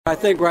I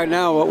think right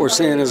now what we're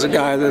seeing is a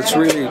guy that's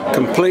really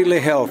completely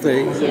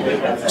healthy,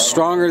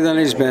 stronger than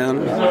he's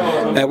been.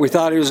 We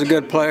thought he was a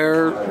good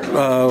player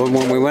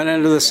when we went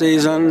into the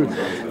season,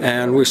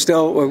 and we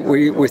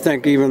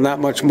think even that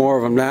much more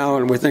of him now,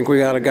 and we think we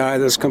got a guy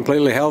that's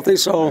completely healthy.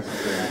 So,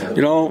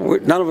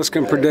 none of us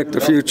can predict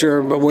the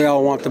future, but we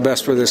all want the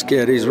best for this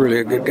kid. He's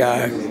really a good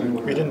guy.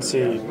 We didn't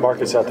see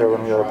Marcus out there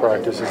when we had a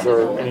practice. Is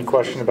there any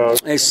question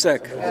about? He's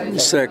sick.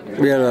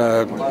 We had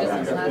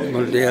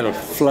a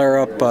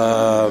flare-up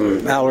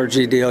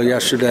allergy deal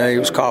yesterday. He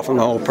was coughing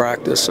the whole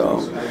practice.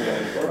 So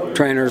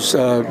trainers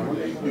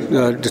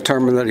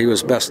determined that he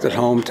was best at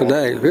home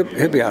today.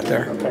 He'll be out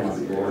there.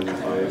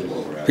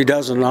 If he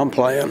doesn't, I'm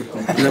playing.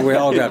 And then we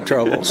all got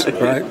troubles,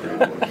 right?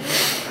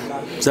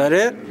 Is that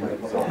it?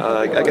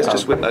 I guess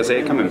just with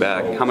Isaiah coming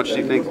back, how much do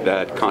you think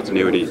that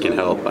continuity can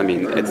help? I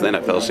mean, it's the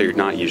NFL, so you're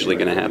not usually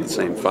going to have the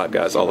same five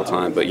guys all the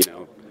time, but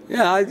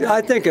Yeah,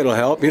 I think it'll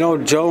help.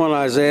 Joe and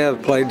Isaiah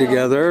have played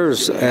together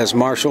as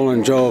Marshall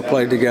and Joe have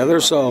played together,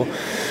 so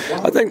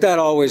I think that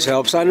always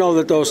helps. I know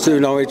that those two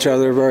know each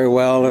other very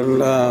well,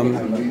 and,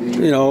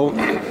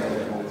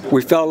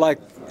 we felt like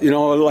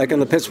in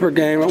the Pittsburgh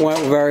game, it went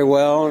very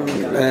well,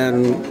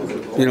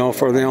 and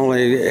for the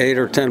only 8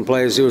 or 10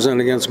 plays he was in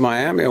against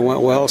Miami, it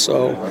went well,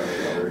 so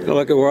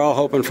we're all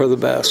hoping for the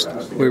best.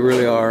 We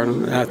really are,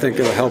 and I think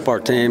it'll help our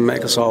team,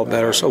 make us all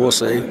better, so we'll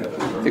see.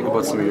 Think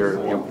about some of your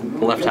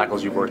left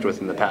tackles you've worked with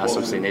in the past,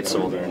 obviously Nate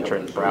Solder and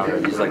Trent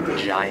Brown. He's like the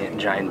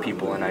giant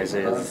people, and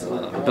Isaiah's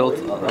built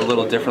a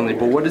little differently.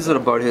 But what is it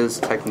about his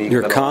technique?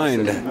 You're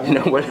kind.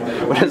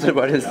 What is it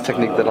about his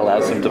technique that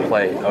allows him to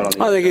play out on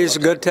the I think he's a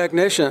good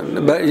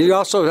technician, but you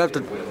also have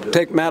to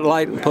take Matt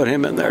Light and put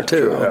him in there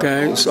too.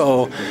 Okay,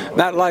 so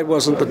Matt Light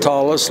wasn't the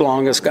tallest,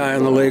 longest guy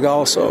in the league,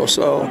 also.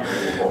 So,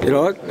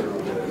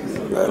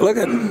 look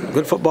at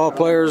good football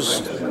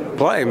players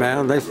play,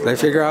 man. They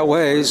figure out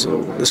ways.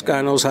 This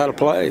guy knows how to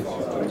play.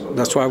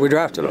 That's why we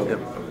drafted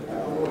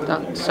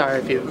him. Sorry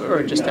if you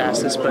or just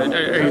asked this, but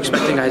are you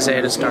expecting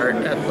Isaiah to start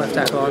at left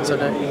tackle on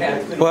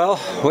Sunday? Well,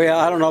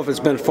 I don't know if it's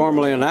been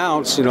formally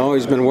announced.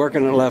 He's been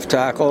working at left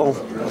tackle,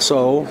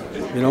 so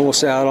we'll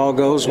see how it all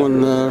goes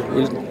when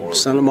we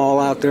send them all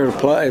out there to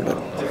play. But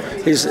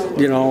he's,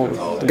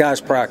 the guy's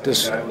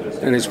practiced,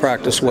 and he's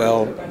practiced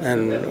well,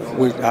 and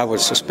I would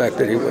suspect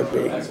that he would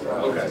be.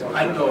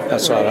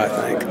 That's what I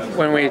think.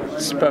 When we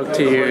spoke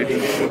to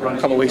you a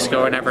couple weeks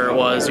ago, whenever it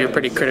was, you're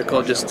pretty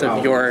critical just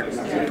of your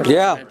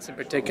performance in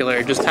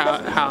particular. Just how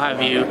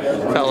have you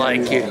felt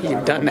like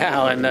you've done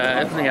now, and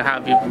how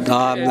have you?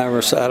 I'm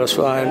never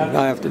satisfied.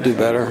 I have to do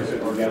better.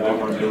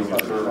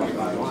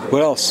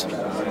 What else?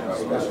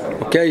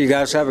 Okay, you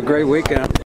guys have a great weekend.